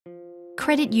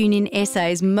Credit Union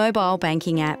SA's mobile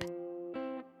banking app.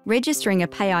 Registering a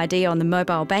PayID on the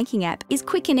mobile banking app is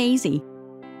quick and easy.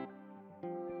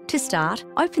 To start,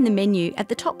 open the menu at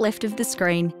the top left of the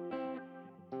screen.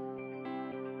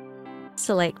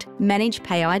 Select Manage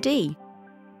PayID.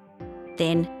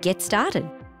 Then Get Started.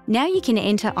 Now you can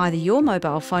enter either your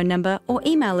mobile phone number or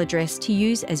email address to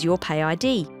use as your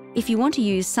PayID. If you want to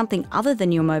use something other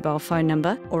than your mobile phone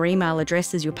number or email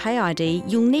address as your PayID,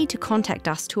 you'll need to contact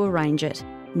us to arrange it.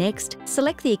 Next,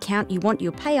 select the account you want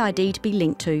your PayID to be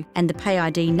linked to and the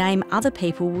PayID name other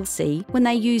people will see when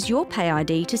they use your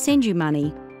PayID to send you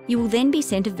money. You will then be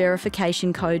sent a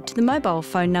verification code to the mobile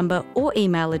phone number or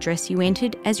email address you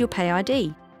entered as your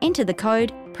PayID. Enter the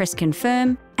code, press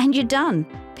Confirm, and you're done.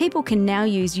 People can now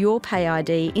use your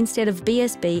PayID instead of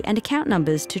BSB and account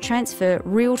numbers to transfer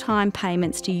real-time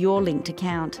payments to your linked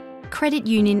account. Credit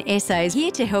Union SA is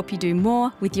here to help you do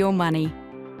more with your money.